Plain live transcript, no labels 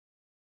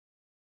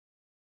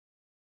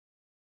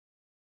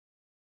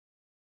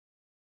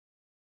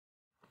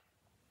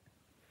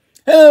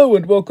Hello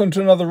and welcome to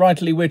another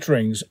Writerly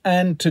Witterings,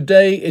 and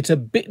today it's a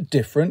bit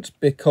different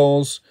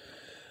because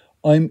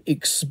I'm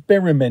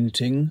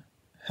experimenting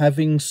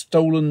having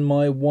stolen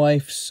my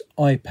wife's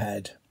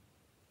iPad,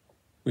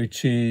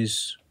 which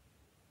is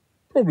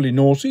probably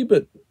naughty,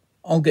 but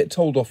I'll get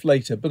told off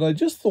later. But I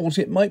just thought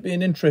it might be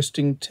an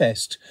interesting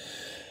test.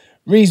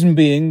 Reason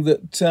being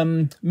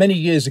that many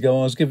years ago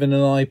I was given an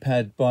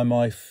iPad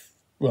by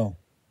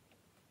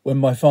when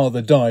my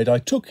father died, I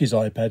took his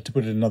iPad, to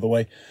put it another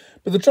way.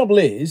 But the trouble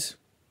is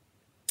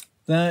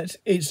that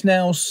it's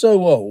now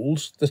so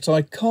old that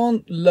I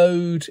can't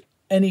load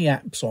any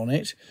apps on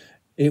it.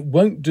 It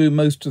won't do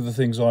most of the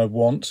things I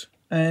want,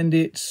 and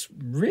it's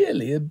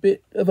really a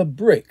bit of a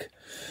brick.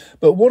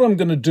 But what I'm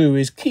going to do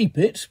is keep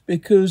it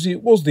because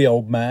it was the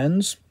old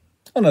man's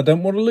and I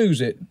don't want to lose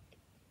it.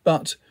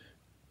 But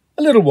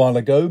a little while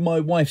ago,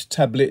 my wife's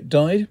tablet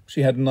died.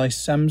 She had a nice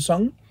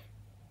Samsung,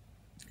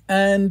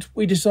 and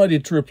we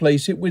decided to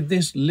replace it with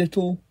this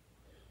little,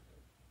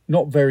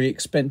 not very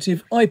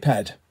expensive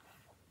iPad.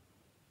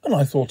 And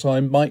I thought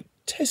I might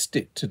test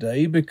it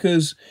today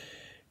because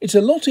it's a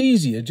lot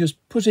easier just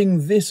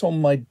putting this on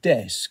my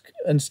desk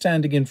and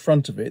standing in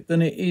front of it than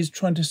it is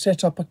trying to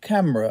set up a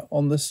camera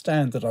on the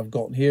stand that I've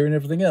got here and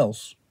everything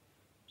else.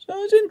 So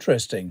it's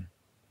interesting.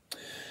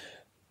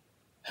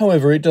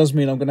 However, it does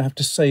mean I'm going to have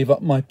to save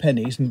up my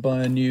pennies and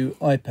buy a new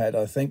iPad,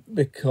 I think,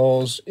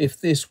 because if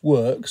this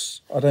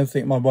works, I don't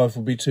think my wife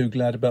will be too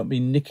glad about me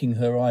nicking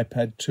her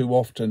iPad too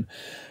often.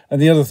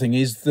 And the other thing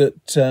is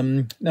that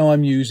now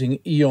I'm using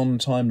Eon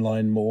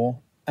Timeline more,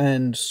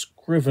 and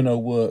Scrivener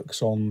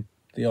works on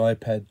the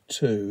iPad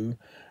too,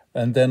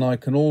 and then I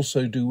can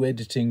also do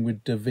editing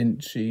with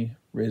DaVinci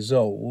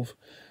Resolve.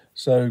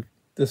 So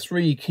the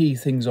three key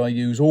things I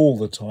use all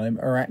the time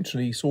are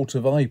actually sort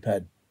of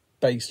iPad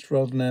based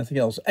rather than anything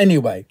else.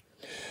 Anyway,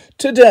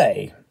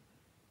 today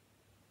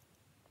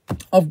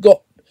I've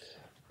got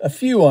a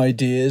few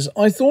ideas.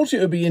 I thought it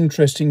would be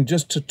interesting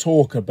just to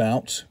talk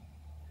about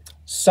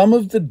some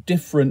of the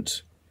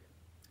different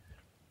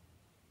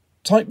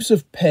types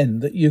of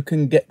pen that you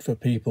can get for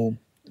people.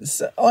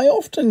 So I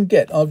often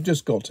get, I've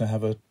just got to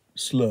have a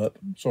slurp.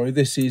 Sorry,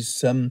 this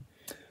is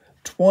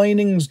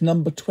Twinings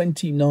number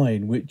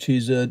 29, which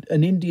is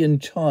an Indian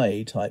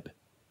chai type,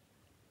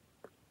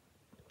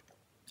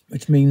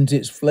 which means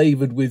it's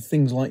flavoured with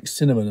things like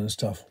cinnamon and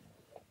stuff.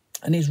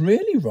 And it's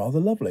really rather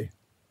lovely.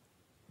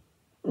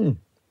 But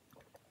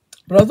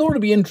I thought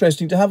it'd be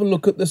interesting to have a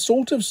look at the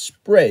sort of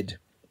spread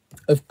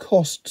of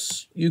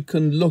costs you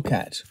can look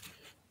at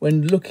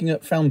when looking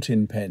at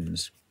fountain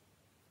pens.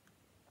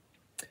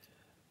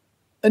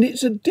 And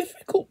it's a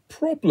difficult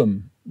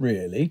problem,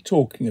 really,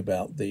 talking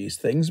about these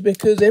things,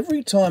 because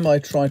every time I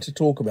try to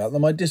talk about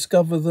them, I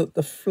discover that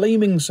the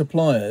flaming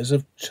suppliers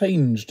have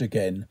changed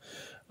again,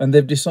 and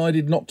they've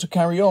decided not to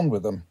carry on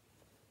with them.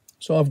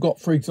 So I've got,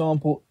 for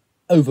example,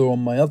 over on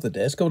my other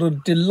desk, I've got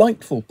a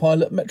delightful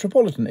Pilot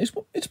Metropolitan.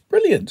 It's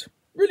brilliant,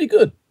 really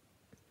good.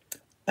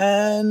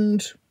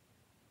 And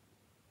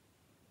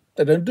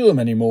they don't do them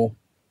anymore.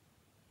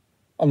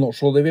 I'm not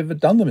sure they've ever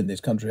done them in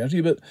this country,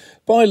 actually, but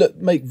Pilot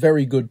make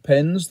very good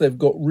pens. They've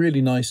got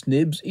really nice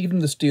nibs. Even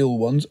the steel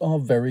ones are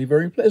very,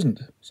 very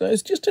pleasant. So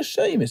it's just a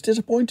shame. It's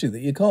disappointing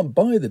that you can't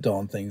buy the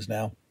darn things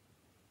now.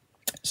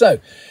 So,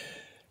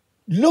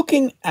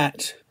 looking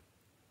at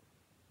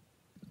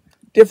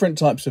different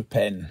types of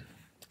pen,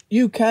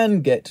 you can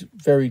get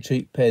very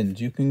cheap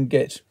pens. You can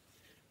get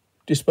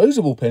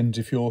disposable pens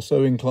if you're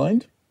so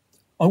inclined.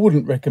 I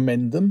wouldn't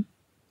recommend them.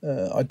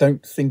 I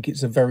don't think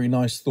it's a very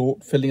nice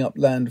thought, filling up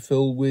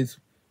landfill with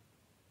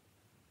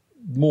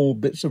more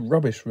bits of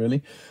rubbish,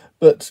 really.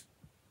 But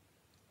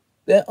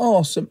there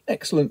are some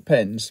excellent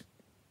pens,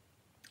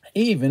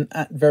 even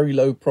at very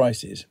low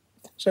prices.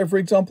 So, for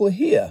example,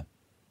 here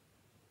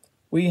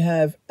we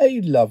have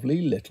a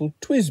lovely little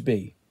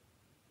TWSBI.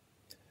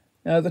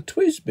 Now, the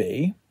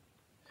TWSBI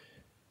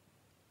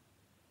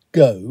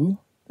Go,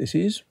 this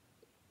is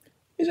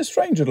a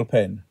strange little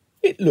pen.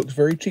 It looks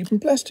very cheap and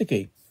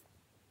plasticky,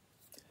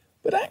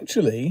 but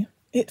actually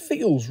it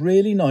feels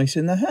really nice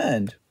in the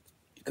hand.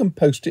 You can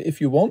post it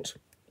if you want.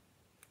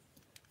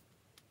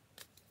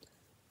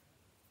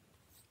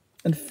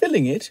 And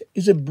filling it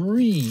is a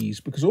breeze,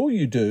 because all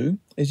you do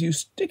is you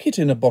stick it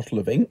in a bottle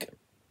of ink,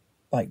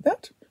 like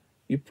that.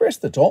 You press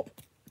the top,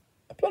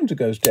 a plunger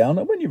goes down,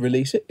 and when you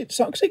release it, it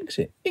sucks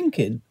ink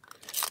in.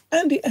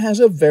 And it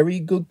has a very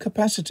good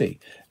capacity.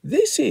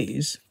 This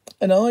is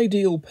an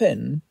ideal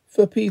pen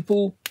for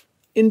people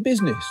in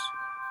business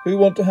who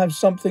want to have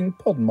something,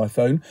 pardon my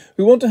phone,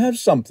 who want to have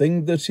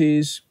something that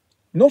is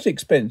not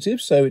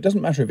expensive, so it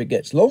doesn't matter if it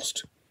gets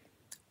lost,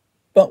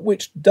 but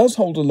which does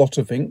hold a lot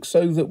of ink,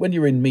 so that when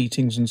you're in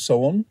meetings and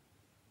so on,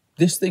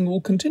 this thing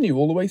will continue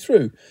all the way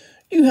through.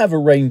 You have a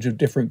range of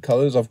different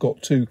colours. I've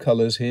got two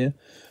colours here.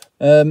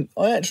 I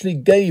actually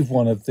gave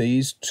one of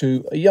these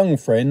to a young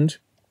friend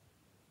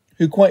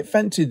who quite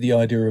fancied the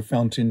idea of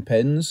fountain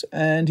pens,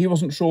 and he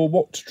wasn't sure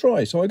what to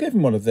try, so I gave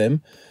him one of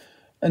them,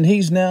 and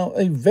he's now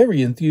a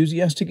very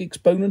enthusiastic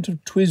exponent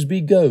of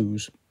TWSBI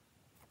Goes.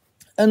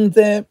 And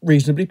they're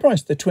reasonably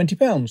priced. They're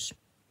 £20.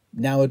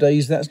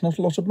 nowadays that's not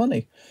a lot of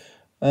money.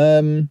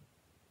 And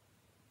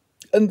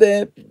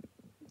they're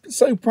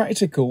so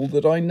practical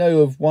that I know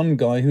of one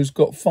guy who's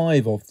got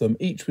 5 of them,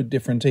 each with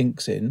different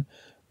inks in,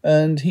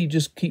 and he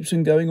just keeps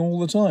them going all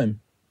the time.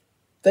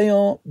 They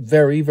are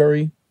very,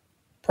 very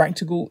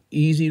practical,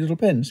 easy little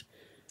pens.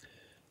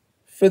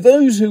 For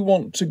those who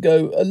want to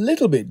go a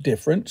little bit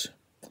different,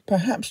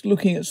 perhaps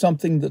looking at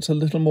something that's a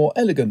little more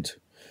elegant,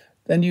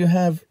 then you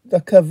have the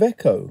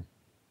Kaweco.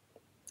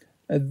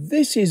 Now,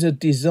 this is a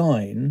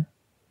design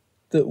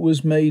that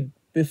was made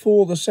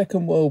before the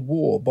Second World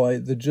War by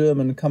the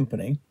German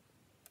company.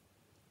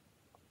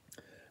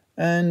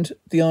 And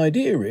the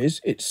idea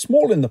is it's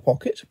small in the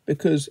pocket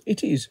because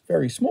it is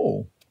very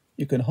small.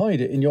 You can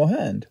hide it in your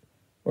hand,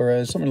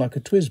 whereas something like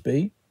a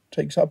TWSBI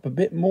takes up a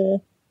bit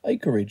more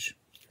acreage.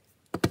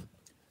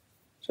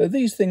 So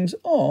these things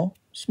are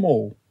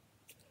small.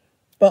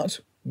 But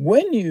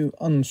when you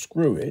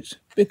unscrew it,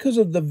 because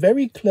of the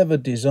very clever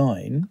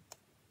design,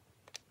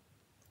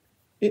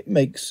 it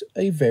makes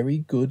a very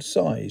good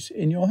size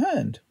in your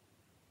hand.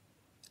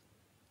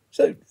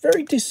 So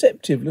very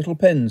deceptive little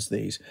pens,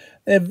 these.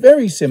 They're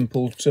very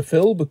simple to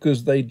fill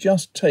because they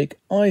just take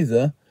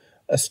either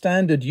a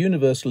standard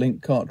universal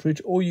ink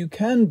cartridge, or you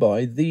can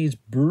buy these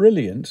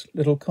brilliant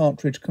little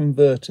cartridge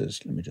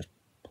converters. Let me just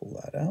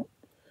pull that out,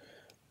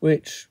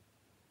 which,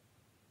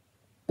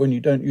 when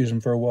you don't use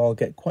them for a while,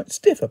 get quite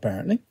stiff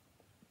apparently.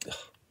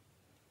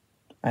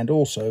 And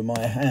also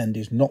my hand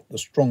is not the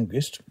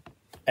strongest.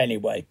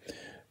 Anyway,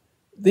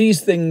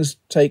 these things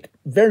take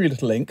very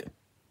little ink.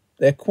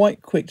 They're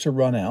quite quick to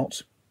run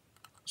out,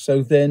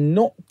 so they're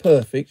not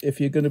perfect if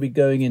you're going to be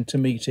going into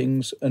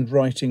meetings and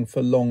writing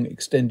for long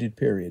extended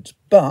periods.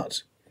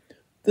 But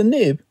the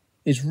nib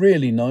is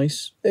really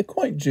nice. They're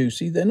quite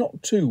juicy. They're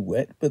not too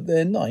wet, but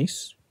they're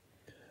nice.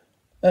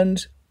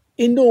 And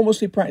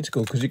enormously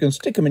practical because you can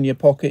stick them in your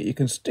pocket, you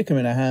can stick them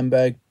in a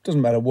handbag,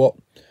 doesn't matter what,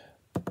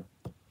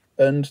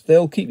 and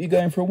they'll keep you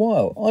going for a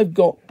while. I've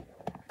got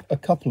a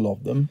couple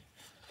of them.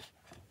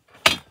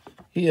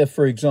 Here,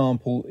 for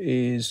example,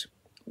 is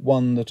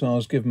one that I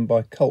was given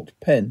by Cult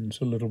Pens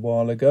a little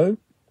while ago.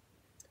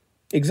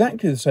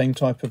 Exactly the same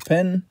type of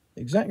pen,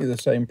 exactly the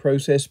same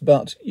process,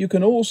 but you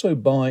can also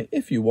buy,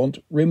 if you want,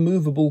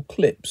 removable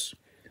clips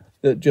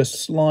that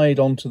just slide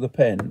onto the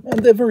pen,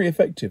 and they're very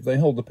effective. They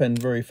hold the pen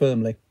very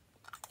firmly.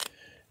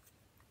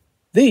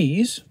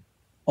 These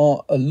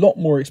are a lot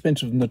more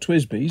expensive than the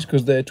TWSBIs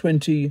because they're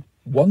 £21.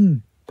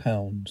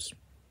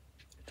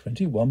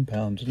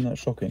 £21, isn't that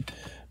shocking?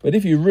 But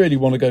if you really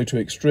want to go to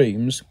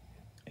extremes,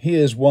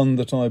 here's one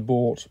that I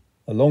bought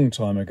a long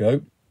time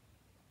ago.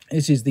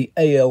 This is the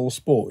AL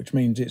Sport, which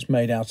means it's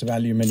made out of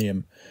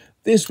aluminium.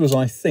 This was,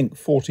 I think,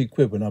 40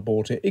 quid when I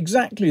bought it.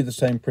 Exactly the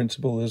same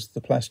principle as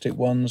the plastic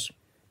ones,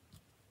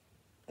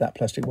 that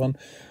plastic one.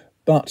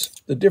 But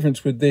the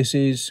difference with this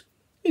is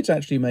it's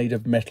actually made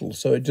of metal,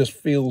 so it just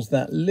feels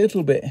that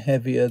little bit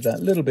heavier,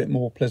 that little bit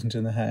more pleasant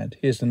in the hand.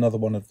 Here's another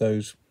one of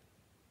those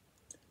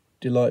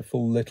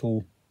delightful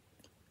little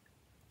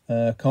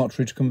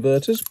cartridge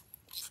converters.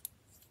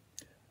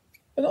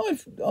 And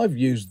I've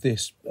used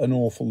this an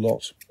awful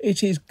lot.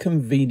 It is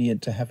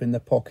convenient to have in the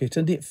pocket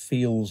and it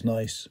feels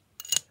nice.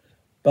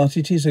 But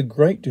it is a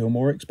great deal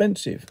more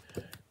expensive.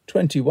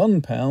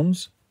 £21,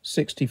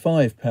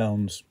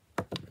 £65.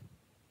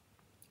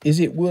 Is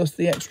it worth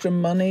the extra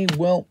money?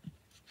 Well,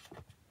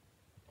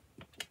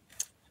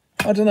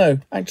 I don't know.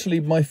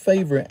 Actually, my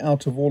favourite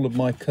out of all of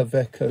my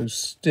Kawecos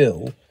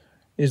still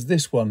is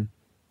this one.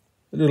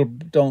 The little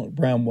dark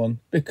brown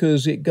one,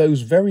 because it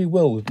goes very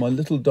well with my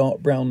little dark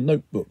brown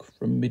notebook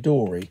from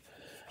Midori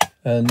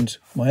and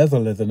my other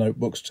leather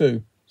notebooks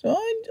too. So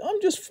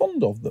I'm just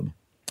fond of them.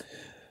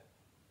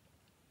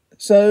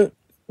 So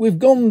we've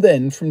gone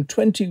then from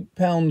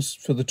 £20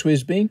 for the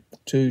TWSBI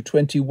to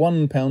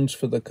 £21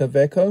 for the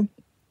Kaweco.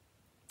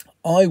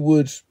 I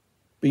would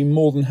be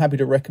more than happy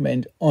to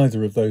recommend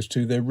either of those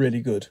two. They're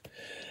really good.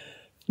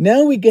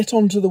 Now we get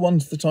on to the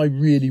ones that I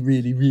really,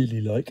 really,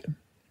 really like.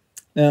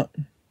 Now,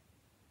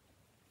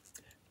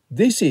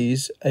 this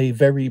is a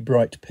very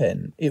bright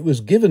pen. It was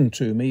given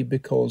to me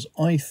because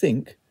I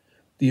think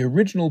the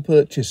original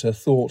purchaser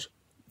thought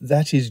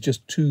that is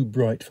just too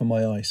bright for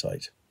my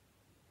eyesight.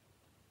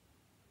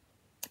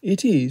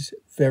 It is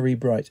very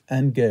bright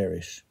and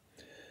garish,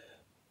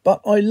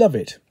 but I love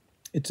it.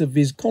 It's a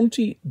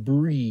Visconti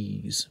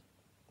Breeze.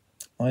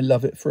 I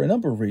love it for a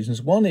number of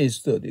reasons. One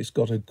is that it's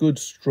got a good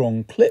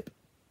strong clip.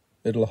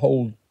 It'll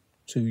hold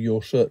to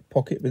your shirt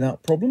pocket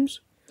without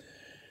problems.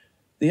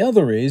 The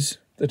other is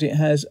that it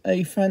has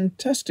a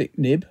fantastic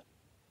nib.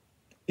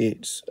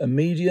 It's a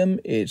medium.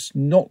 It's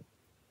not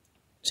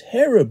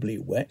terribly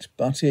wet,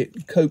 but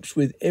it copes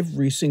with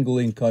every single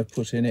ink I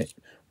put in it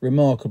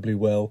remarkably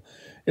well.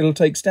 It'll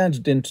take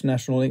standard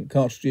international ink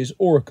cartridges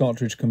or a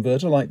cartridge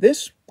converter like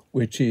this,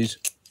 which is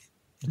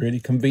really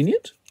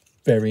convenient,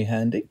 very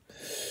handy.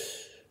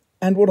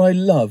 And what I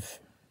love,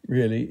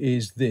 really,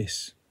 is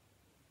this.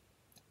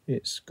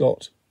 It's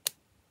got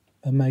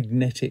a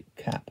magnetic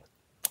cap.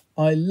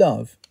 I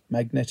love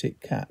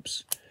magnetic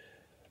caps.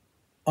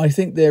 I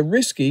think they're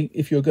risky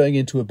if you're going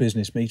into a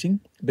business meeting,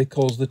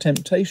 because the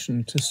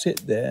temptation to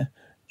sit there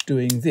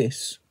doing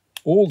this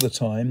all the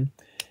time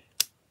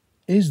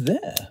is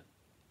there.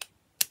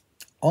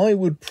 I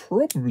would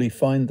probably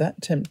find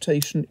that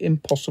temptation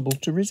impossible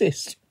to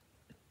resist,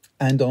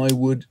 and I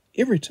would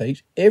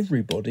irritate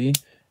everybody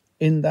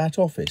in that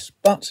office.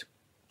 But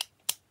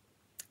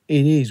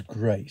it is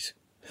great.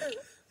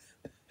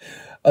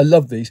 I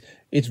love these.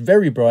 It's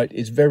very bright,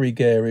 it's very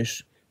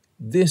garish.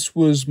 This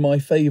was my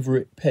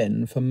favourite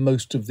pen for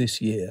most of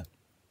this year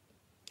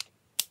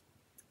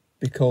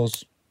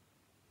because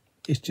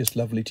it's just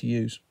lovely to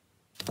use.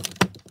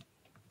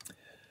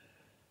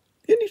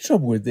 The only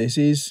trouble with this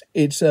is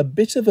it's a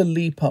bit of a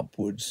leap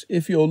upwards.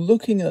 If you're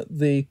looking at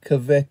the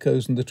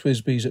Kavekos and the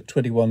Twisbys at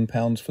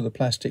 £21 for the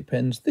plastic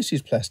pens, this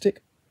is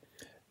plastic.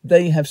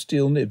 They have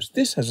steel nibs.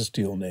 This has a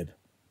steel nib.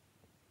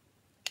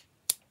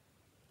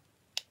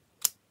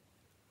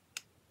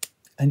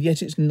 And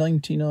yet it's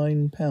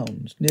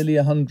 £99, nearly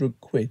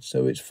 £100,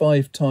 so it's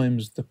 5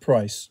 times the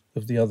price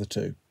of the other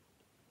two.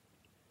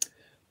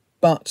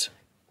 But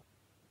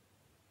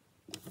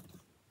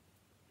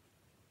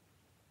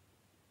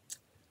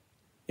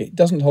it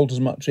doesn't hold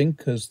as much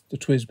ink as the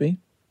Twisby.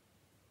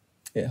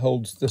 It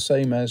holds the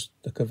same as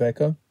the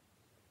Kaveco.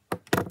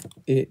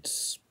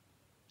 It's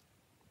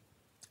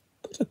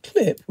got a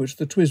clip, which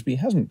the Twisby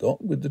hasn't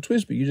got. With the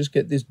Twisby, you just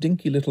get this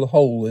dinky little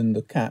hole in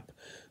the cap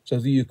so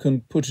that you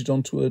can put it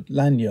onto a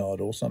lanyard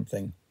or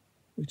something,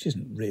 which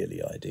isn't really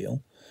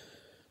ideal.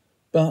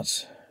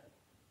 But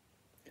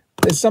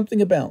there's something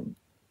about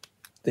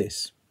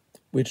this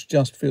which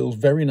just feels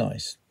very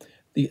nice.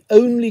 The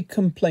only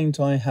complaint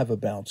I have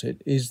about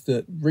it is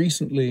that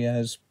recently,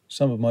 as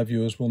some of my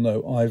viewers will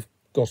know, I've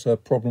got a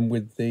problem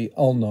with the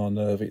ulnar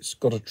nerve. It's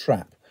got a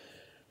trap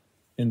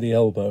in the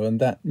elbow, and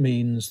that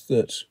means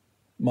that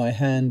my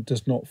hand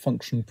does not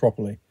function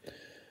properly.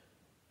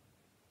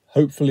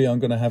 Hopefully I'm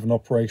going to have an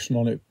operation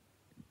on it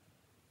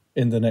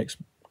in the next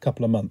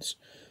couple of months.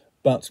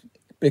 But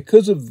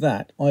because of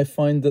that, I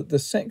find that the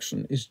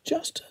section is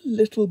just a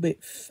little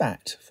bit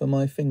fat for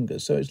my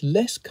fingers, so it's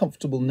less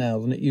comfortable now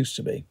than it used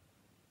to be,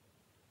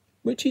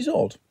 which is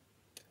odd.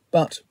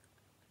 But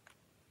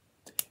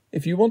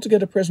if you want to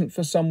get a present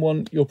for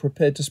someone, you're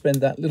prepared to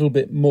spend that little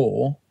bit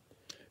more,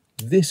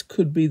 this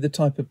could be the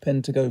type of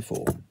pen to go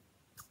for.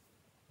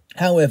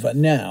 However,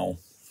 now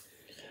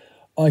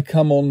I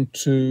come on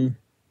to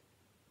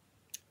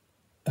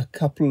a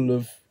couple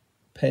of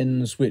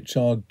pens which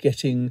are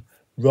getting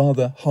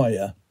rather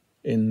higher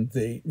in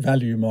the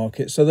value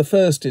market. So the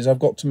first is, I've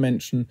got to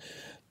mention,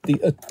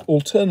 the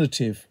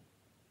alternative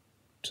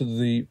to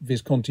the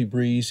Visconti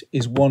Breeze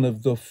is one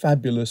of the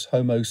fabulous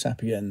Homo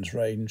sapiens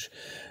range.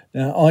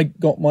 Now, I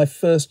got my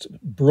first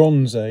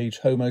Bronze Age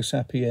Homo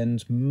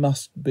sapiens,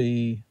 must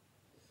be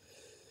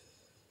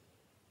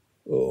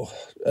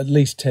at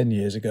least 10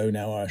 years ago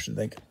now, I should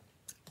think.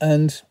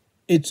 And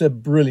it's a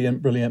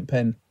brilliant, brilliant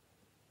pen.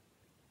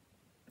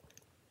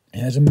 It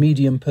has a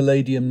medium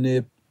palladium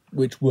nib,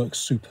 which works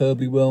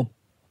superbly well.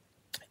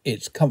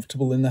 It's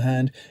comfortable in the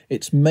hand.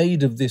 It's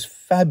made of this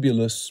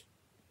fabulous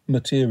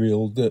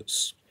material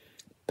that's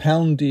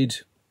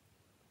pounded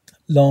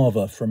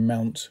lava from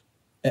Mount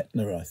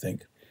Etna, I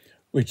think,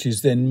 which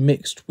is then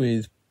mixed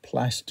with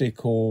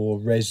plastic or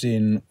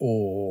resin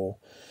or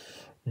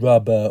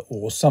rubber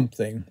or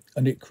something,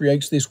 and it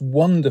creates this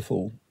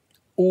wonderful,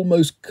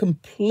 almost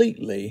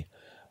completely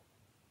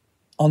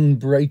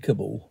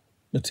unbreakable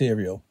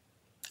material.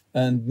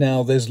 And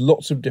now there's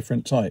lots of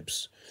different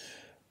types.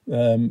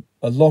 A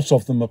lot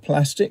of them are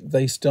plastic.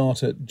 They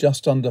start at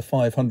just under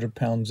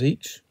 £500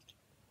 each.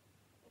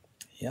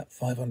 Yep,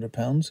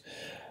 £500.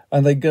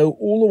 And they go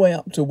all the way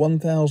up to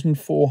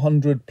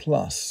 1,400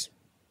 plus,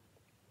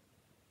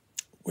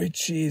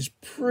 which is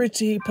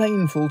pretty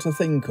painful to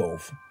think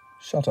of.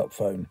 Shut up,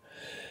 phone.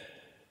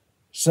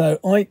 So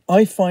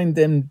I find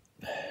them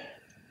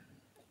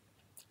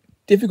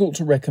difficult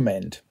to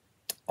recommend.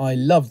 I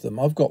love them.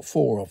 I've got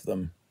 4 of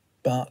them.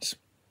 But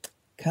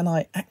can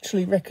I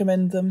actually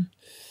recommend them?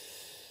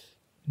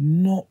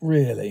 Not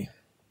really.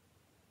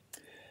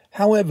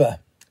 However,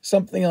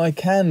 something I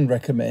can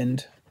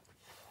recommend,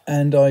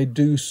 and I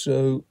do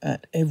so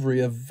at every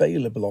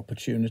available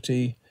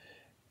opportunity,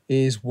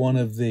 is one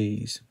of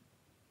these.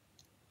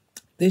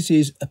 This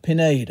is a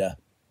Pineda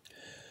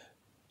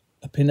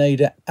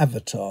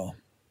Avatar.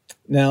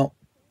 Now,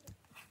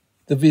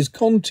 the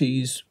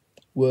Viscontis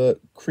were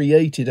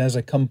created as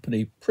a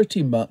company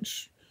pretty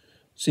much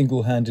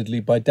single-handedly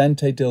by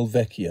Dante Del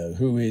Vecchio,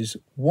 who is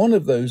one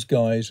of those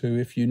guys who,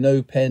 if you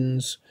know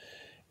pens,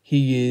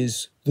 he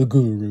is the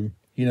guru.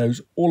 He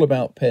knows all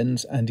about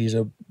pens, and he's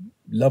a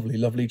lovely,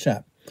 lovely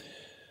chap.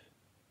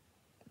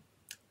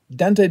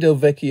 Dante Del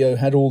Vecchio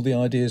had all the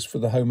ideas for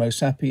the Homo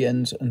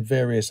sapiens and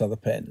various other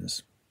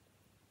pens.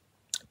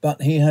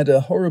 But he had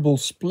a horrible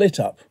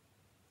split-up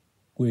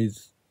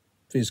with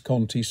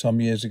Visconti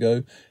some years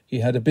ago. He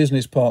had a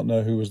business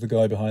partner who was the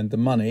guy behind the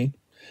money,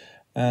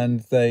 and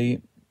they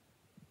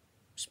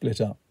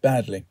split up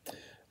badly.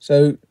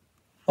 So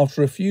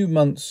After a few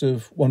months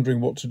of wondering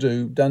what to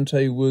do,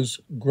 Dante was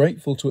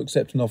grateful to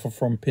accept an offer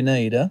from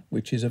Pineda,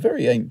 which is a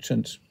very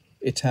ancient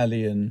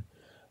Italian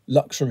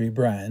luxury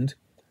brand,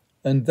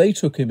 and they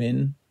took him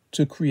in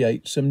to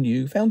create some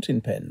new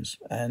fountain pens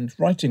and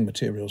writing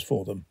materials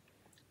for them,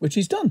 which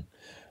he's done.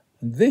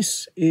 And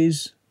this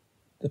is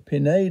the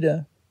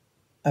Pineda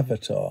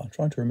Avatar. I'm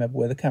trying to remember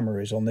where the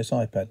camera is on this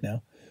iPad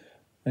now.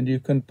 And you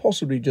can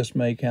possibly just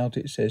make out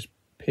it says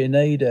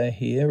Pineda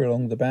here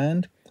along the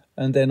band.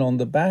 And then on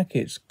the back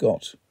it's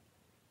got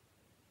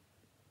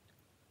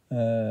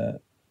a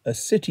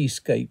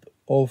cityscape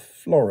of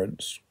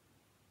Florence,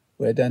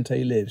 where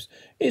Dante lives.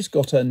 It's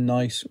got a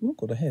nice... Oh,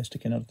 got a hair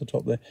sticking out of the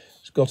top there.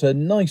 It's got a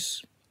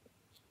nice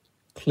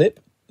clip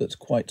that's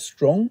quite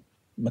strong,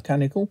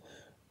 mechanical,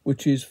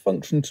 which is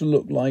functioned to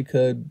look like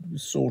a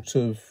sort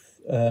of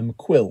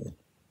quill.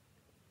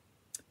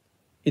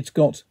 It's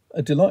got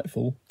a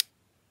delightful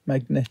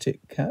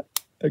magnetic cap.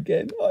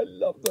 Again, I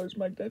love those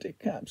magnetic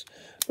caps.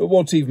 But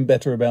what's even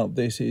better about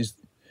this is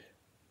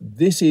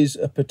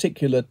a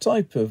particular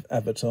type of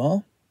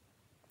avatar.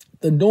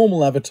 The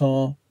normal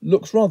avatar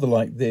looks rather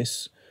like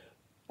this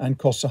and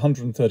costs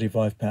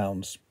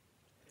 £135.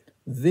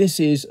 This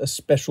is a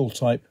special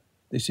type.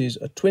 This is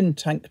a twin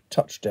tank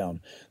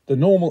touchdown. The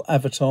normal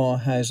avatar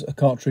has a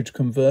cartridge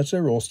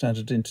converter or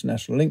standard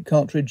international ink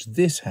cartridge.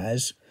 This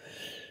has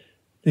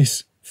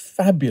this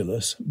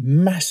fabulous,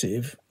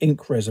 massive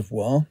ink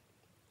reservoir,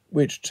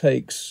 which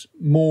takes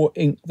more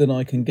ink than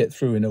I can get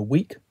through in a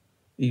week,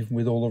 even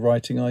with all the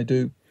writing I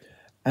do.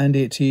 And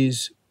it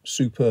is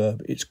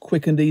superb. It's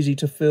quick and easy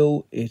to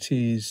fill. It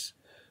is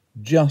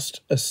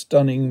just a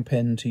stunning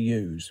pen to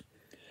use.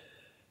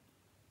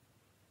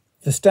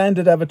 The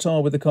standard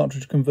avatar with the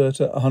cartridge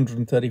converter,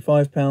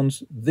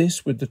 £135.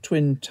 This with the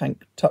twin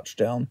tank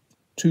touchdown,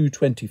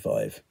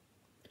 £225.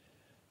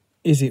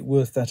 Is it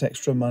worth that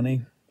extra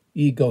money?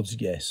 Ye gods,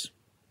 yes.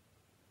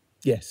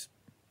 Yes,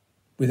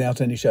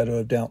 without any shadow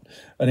of doubt.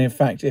 And in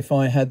fact, if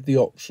I had the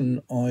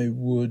option, I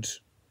would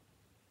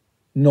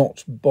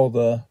not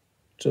bother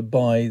to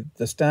buy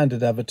the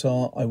standard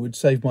avatar. I would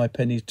save my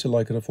pennies till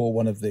I could afford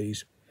one of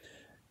these.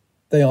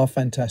 They are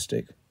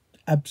fantastic.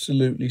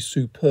 Absolutely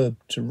superb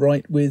to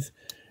write with.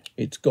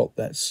 It's got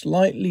that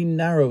slightly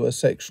narrower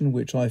section,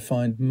 which I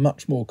find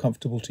much more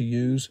comfortable to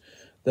use.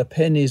 The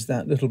pen is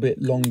that little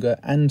bit longer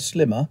and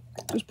slimmer.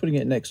 Just putting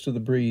it next to the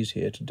Breeze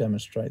here to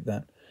demonstrate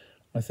that.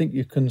 I think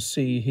you can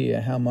see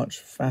here how much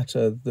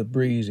fatter the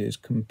Breeze is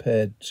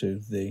compared to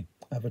the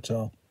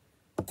Avatar.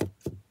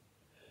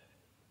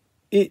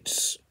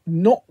 It's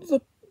not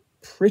the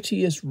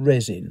prettiest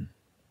resin.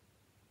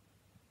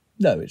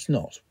 No, it's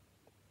not.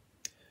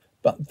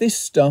 But this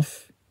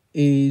stuff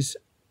is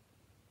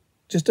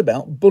just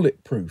about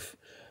bulletproof.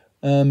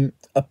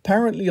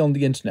 Apparently on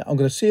the internet, I'm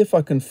going to see if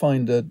I can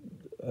find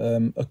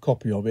a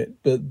copy of it,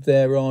 but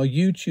there are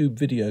YouTube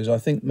videos, I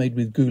think made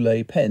with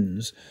Goulet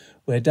pens,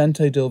 where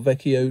Dante Del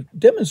Vecchio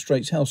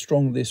demonstrates how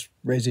strong this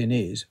resin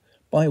is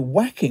by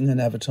whacking an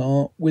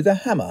avatar with a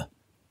hammer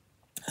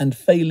and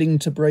failing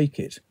to break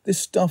it. This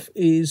stuff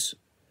is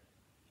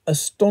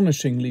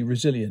astonishingly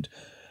resilient.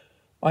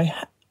 I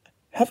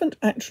haven't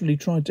actually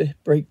tried to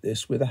break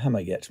this with a hammer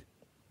yet.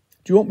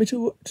 Do you want me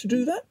to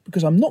do that?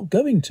 Because I'm not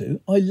going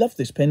to. I love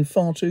this pen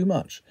far too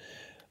much.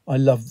 I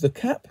love the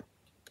cap.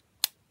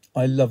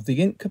 I love the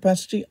ink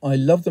capacity. I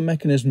love the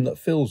mechanism that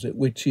fills it,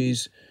 which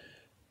is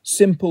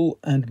simple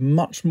and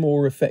much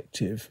more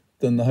effective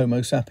than the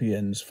Homo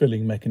sapiens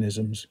filling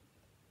mechanisms.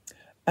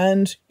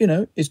 And, you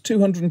know, it's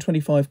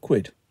 225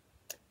 quid.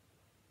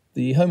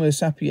 The Homo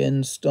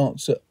sapiens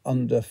starts at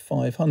under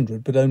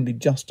 500, but only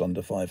just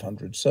under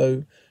 500.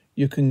 So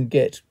you can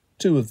get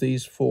two of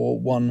these for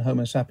one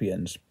Homo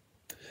sapiens.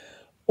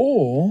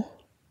 Or,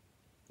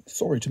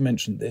 sorry to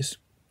mention this,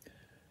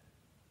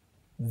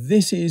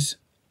 this is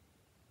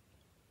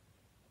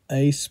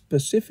a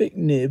specific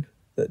nib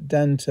that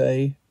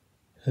Dante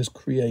has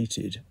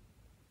created.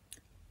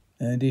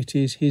 And it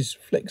is his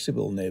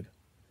flexible nib.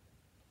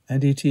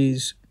 And it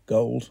is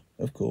gold,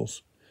 of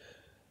course.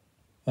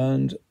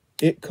 And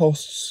it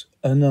costs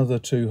another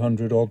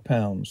 200 odd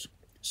pounds.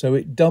 So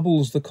it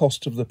doubles the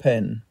cost of the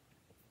pen.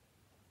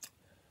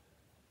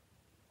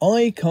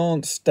 I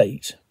can't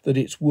state that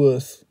it's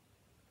worth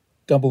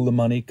double the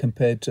money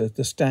compared to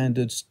the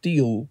standard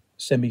steel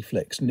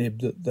semi-flex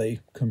nib that they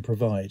can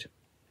provide.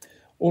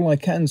 All I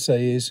can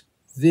say is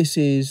this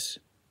is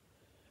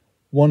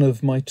one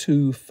of my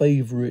two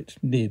favourite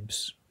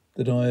nibs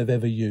that I have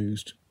ever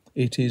used.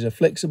 It is a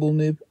flexible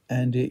nib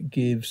and it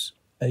gives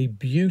a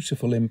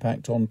beautiful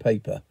impact on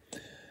paper.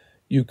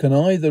 You can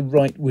either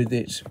write with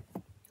it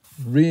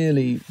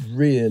really,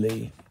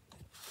 really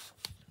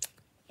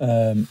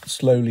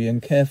slowly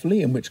and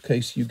carefully, in which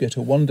case you get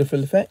a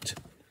wonderful effect,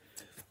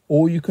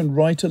 or you can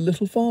write a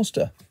little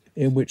faster,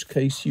 in which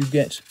case you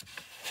get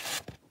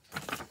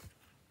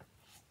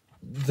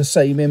the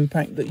same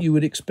impact that you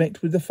would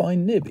expect with a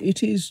fine nib.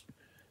 It is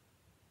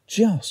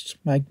just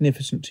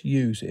magnificent to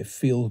use. It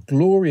feels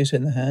glorious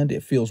in the hand.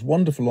 It feels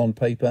wonderful on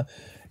paper.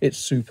 It's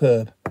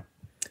superb.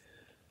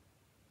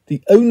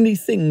 The only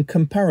thing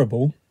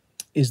comparable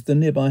is the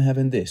nib I have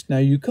in this. Now,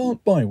 you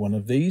can't buy one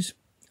of these.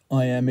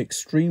 I am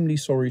extremely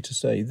sorry to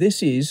say.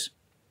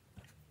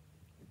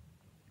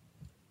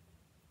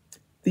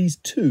 These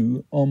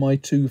two are my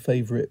two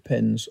favourite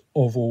pens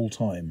of all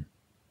time.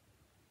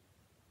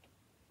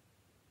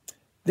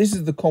 This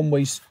is the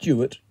Conway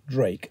Stewart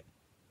Drake.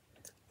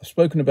 I've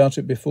spoken about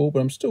it before, but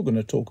I'm still going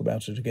to talk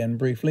about it again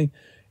briefly.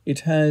 It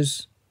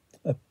has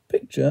a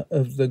picture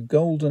of the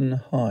Golden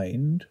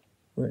Hind,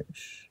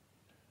 which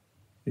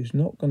is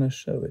not going to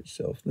show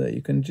itself there.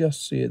 You can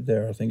just see it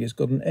there, I think. It's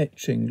got an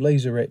etching,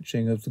 laser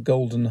etching of the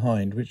Golden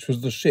Hind, which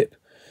was the ship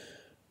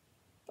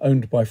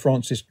owned by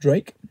Francis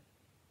Drake.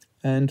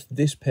 And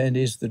this pen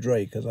is the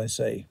Drake, as I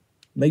say,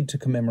 made to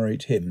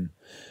commemorate him.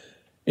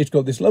 It's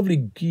got this lovely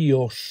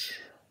guilloche,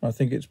 I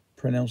think it's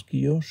pronounced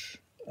guilloche,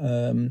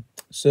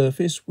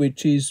 surface,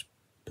 which is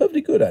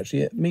perfectly good,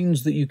 actually. It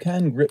means that you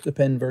can grip the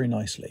pen very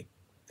nicely.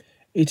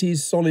 It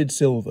is solid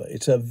silver.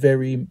 It's a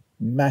very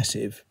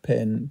massive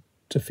pen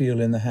to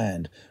feel in the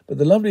hand. But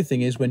the lovely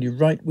thing is, when you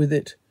write with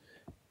it,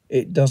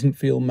 it doesn't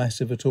feel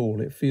massive at all.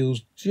 It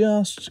feels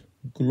just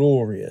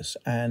glorious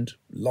and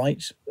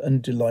light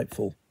and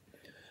delightful.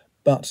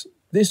 But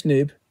this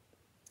nib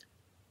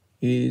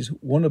is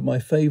one of my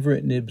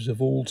favourite nibs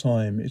of all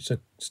time. It's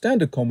a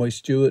standard Conway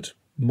Stewart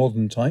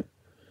modern type,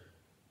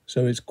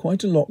 so it's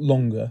quite a lot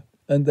longer,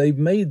 and they've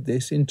made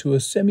this into a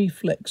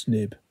semi-flex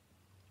nib.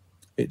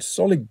 It's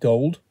solid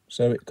gold,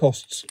 so it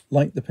costs,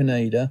 like the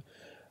Pineda,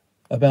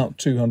 about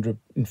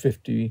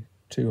 250,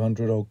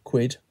 200 odd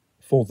quid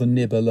for the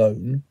nib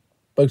alone.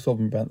 Both of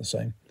them about the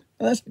same.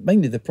 And that's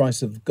mainly the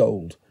price of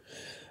gold.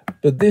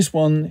 But this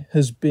one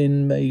has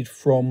been made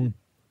from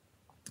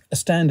a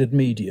standard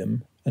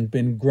medium and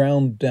been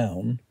ground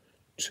down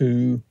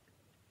to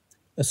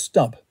a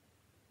stub.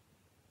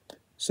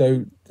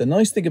 So the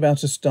nice thing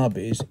about a stub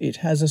is it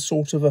has a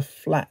sort of a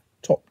flat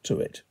top to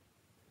it.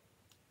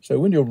 So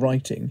when you're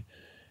writing,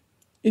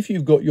 if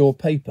you've got your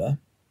paper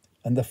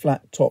and the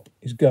flat top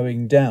is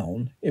going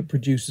down, it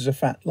produces a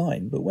fat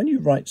line. But when you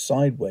write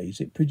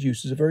sideways, it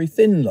produces a very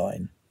thin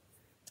line.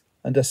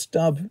 And a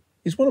stub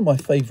is one of my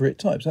favourite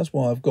types. That's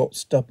why I've got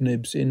stub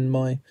nibs in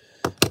my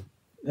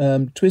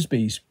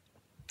TWSBIs.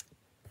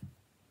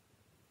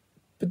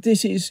 But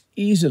this is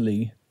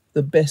easily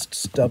the best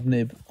stub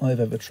nib I've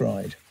ever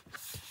tried.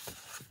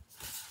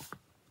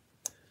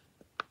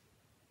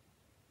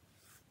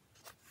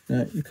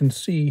 Now you can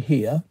see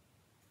here,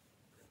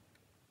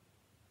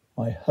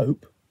 I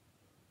hope,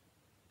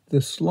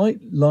 the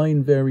slight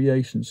line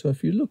variation. So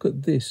if you look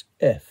at this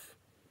F,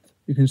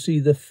 you can see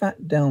the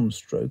fat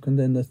downstroke and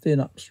then the thin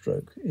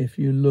upstroke. If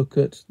you look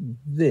at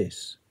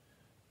this,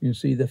 you can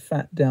see the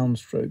fat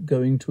downstroke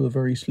going to a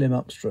very slim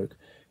upstroke.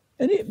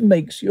 And it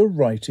makes your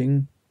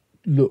writing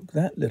look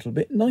that little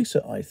bit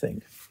nicer, I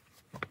think.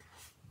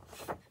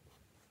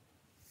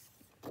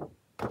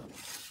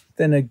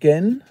 Then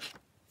again,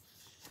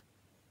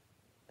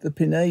 the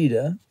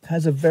Pineda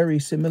has a very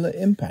similar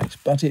impact,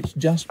 but it's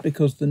just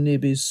because the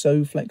nib is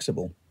so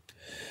flexible.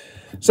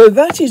 So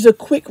that is a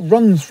quick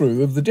run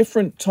through of the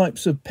different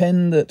types of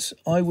pen that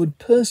I would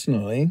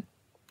personally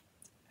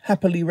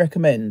happily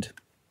recommend.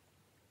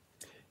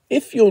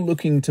 If you're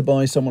looking to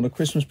buy someone a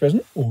Christmas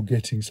present or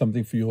getting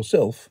something for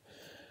yourself,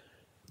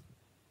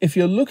 if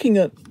you're looking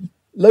at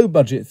low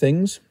budget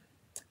things,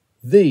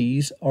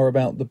 these are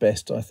about the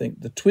best, I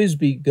think. The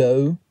TWSBI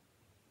Go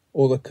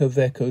or the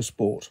Kaweco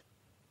Sport.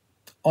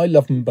 I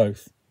love them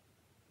both.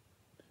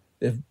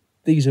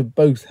 These have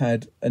both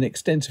had an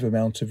extensive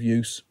amount of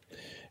use.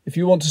 If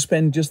you want to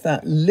spend just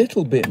that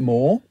little bit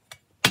more,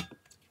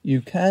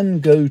 you can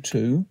go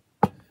to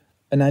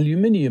an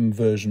aluminium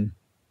version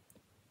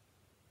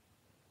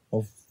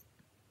of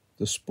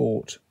the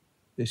Sport.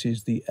 This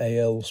is the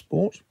AL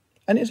Sport,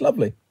 and it's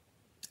lovely.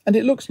 And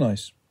it looks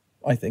nice,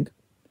 I think.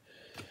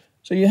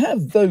 So you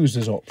have those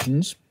as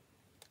options.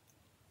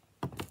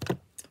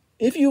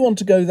 If you want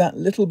to go that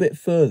little bit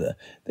further,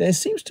 there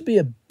seems to be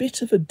a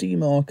bit of a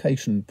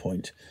demarcation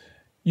point.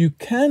 You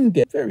can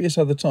get various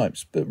other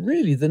types, but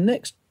really the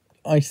next,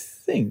 I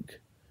think,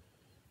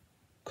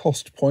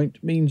 cost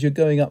point means you're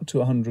going up to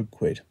 100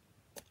 quid.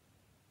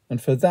 And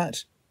for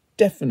that,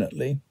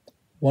 definitely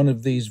one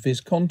of these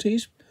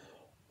Viscontis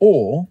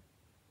or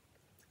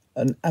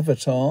an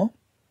Avatar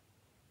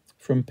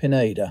from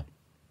Pineda.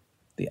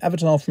 The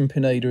Avatar from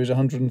Pineda is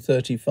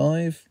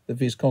 135, the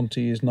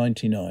Visconti is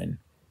 99.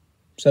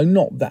 So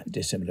not that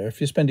dissimilar. If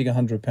you're spending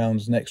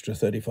 £100, an extra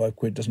 35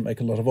 quid doesn't make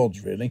a lot of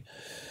odds, really.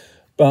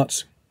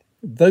 But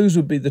those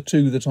would be the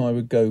two that I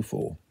would go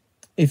for.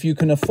 If you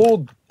can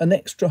afford an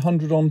extra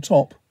 100 on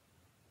top,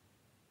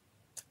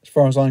 as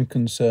far as I'm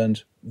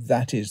concerned,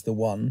 that is the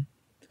one.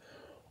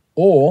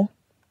 Or,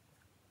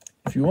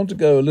 if you want to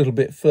go a little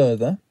bit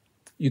further,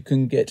 you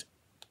can get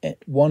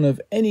one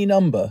of any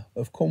number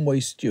of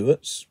Conway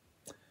Stewarts.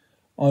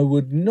 I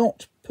would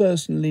not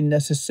personally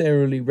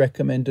necessarily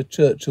recommend a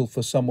Churchill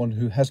for someone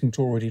who hasn't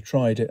already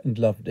tried it and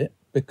loved it,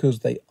 because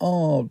they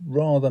are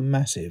rather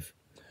massive.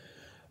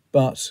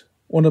 But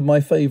one of my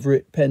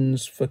favourite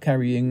pens for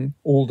carrying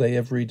all day,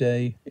 every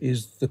day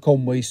is the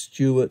Conway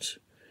Stewart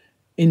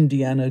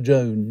Indiana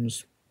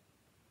Jones,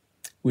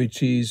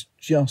 which is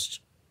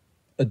just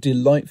a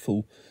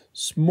delightful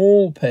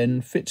small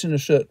pen, fits in a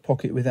shirt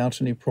pocket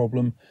without any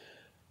problem,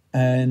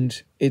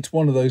 and it's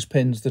one of those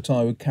pens that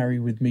I would carry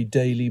with me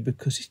daily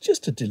because it's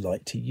just a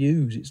delight to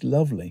use. It's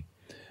lovely.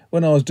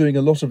 When I was doing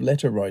a lot of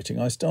letter writing,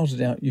 I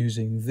started out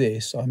using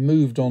this. I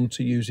moved on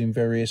to using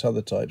various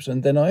other types,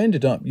 and then I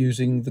ended up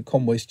using the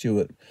Conway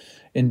Stewart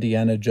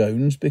Indiana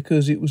Jones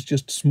because it was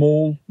just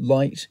small,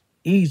 light,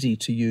 easy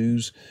to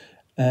use,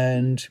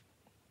 and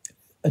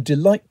a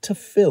delight to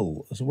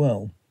fill as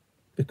well,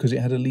 because it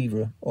had a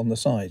lever on the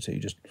side. So you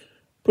just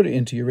put it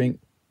into your ink,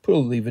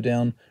 pull the lever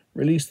down,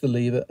 release the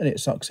lever, and it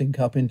sucks ink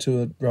up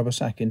into a rubber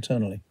sack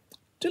internally.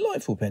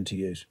 Delightful pen to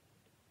use.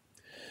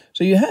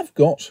 So you have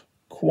got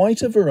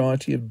quite a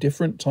variety of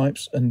different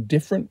types and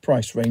different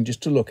price ranges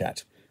to look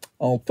at.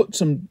 I'll put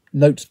some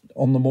notes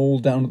on them all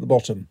down at the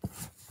bottom.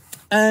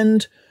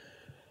 And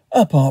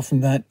apart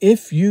from that,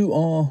 if you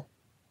are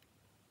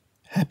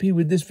happy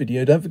with this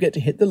video, don't forget to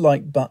hit the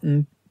like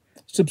button,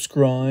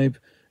 subscribe,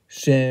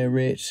 share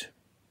it,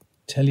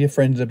 tell your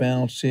friends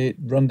about it,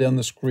 run down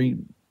the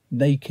screen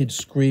naked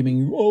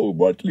screaming, "Oh,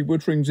 Writerly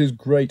Witterings is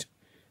great."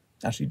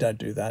 Actually, don't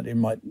do that. It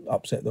might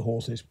upset the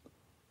horses.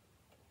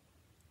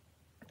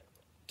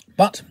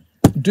 But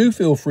do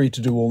feel free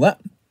to do all that.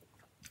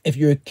 If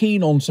you're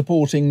keen on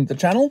supporting the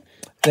channel,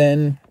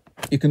 then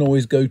you can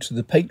always go to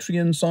the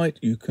Patreon site.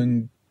 You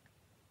can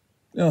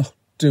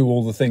do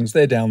all the things.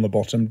 They're down the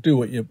bottom. Do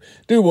what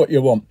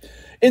you want.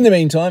 In the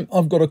meantime,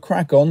 I've got to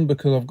crack on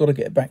because I've got to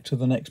get back to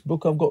the next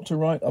book I've got to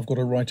write. I've got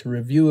to write a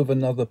review of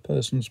another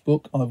person's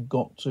book. I've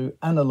got to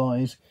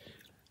analyse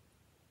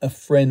a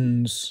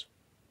friend's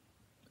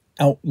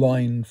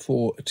outline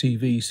for a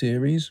TV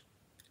series.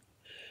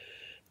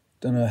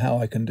 Don't know how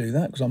I can do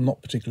that because I'm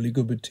not particularly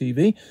good with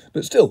TV,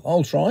 but still,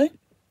 I'll try.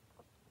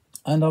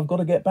 And I've got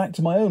to get back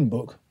to my own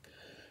book.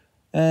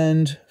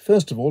 And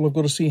first of all, I've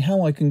got to see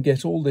how I can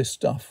get all this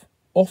stuff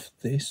off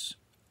this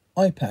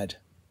iPad,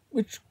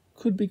 which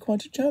could be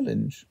quite a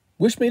challenge.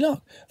 Wish me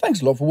luck.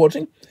 Thanks a lot for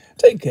watching.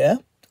 Take care.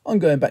 I'm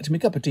going back to my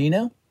cup of tea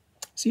now.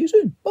 See you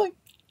soon. Bye.